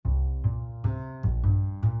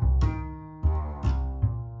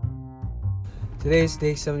Today is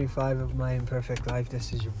day 75 of my imperfect life.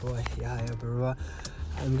 This is your boy, Yahya Barua.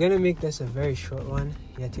 I'm gonna make this a very short one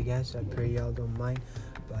yet again, so I pray y'all don't mind.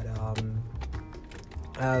 But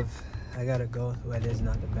I gotta go. The weather is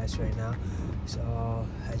not the best right now, so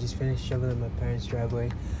I just finished shoveling my parents' driveway,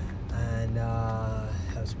 and I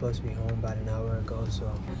was supposed to be home about an hour ago.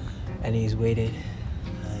 And he's waited,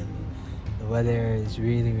 and the weather is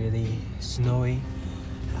really snowy,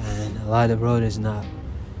 and a lot of the road is not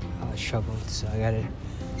shoveled, so I gotta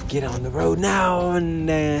get on the road now and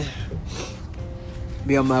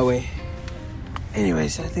be on my way.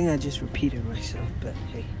 Anyways, I think I just repeated myself, but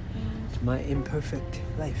hey, it's my imperfect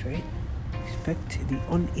life, right? Expect the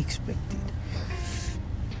unexpected.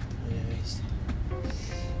 Anyways,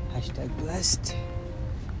 #blessed.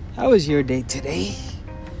 How was your day today?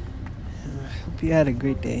 Hope you had a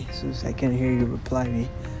great day. As soon as I can hear you reply me,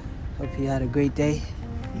 hope you had a great day.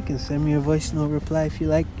 You can send me a voice note reply if you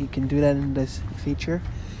like. You can do that in this feature,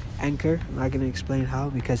 Anchor. I'm not going to explain how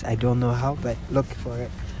because I don't know how, but look for it.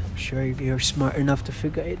 I'm sure you're smart enough to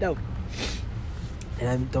figure it out. And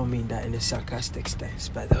I don't mean that in a sarcastic stance,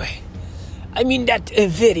 by the way. I mean that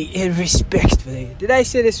very respectfully. Did I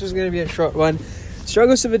say this was going to be a short one?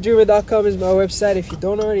 strugglesofadreamer.com is my website. If you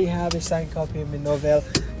don't already have a signed copy of my novel,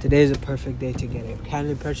 today is a perfect day to get it.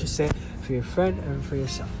 Kindly purchase it for your friend and for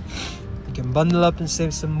yourself. You can bundle up and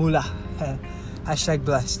save some moolah.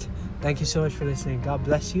 #blessed. Thank you so much for listening. God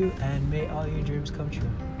bless you, and may all your dreams come true.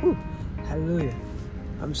 Whew. Hallelujah.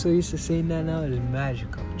 I'm so used to saying that now. It is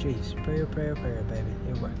magical. Jeez. Prayer, baby.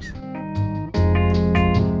 It works.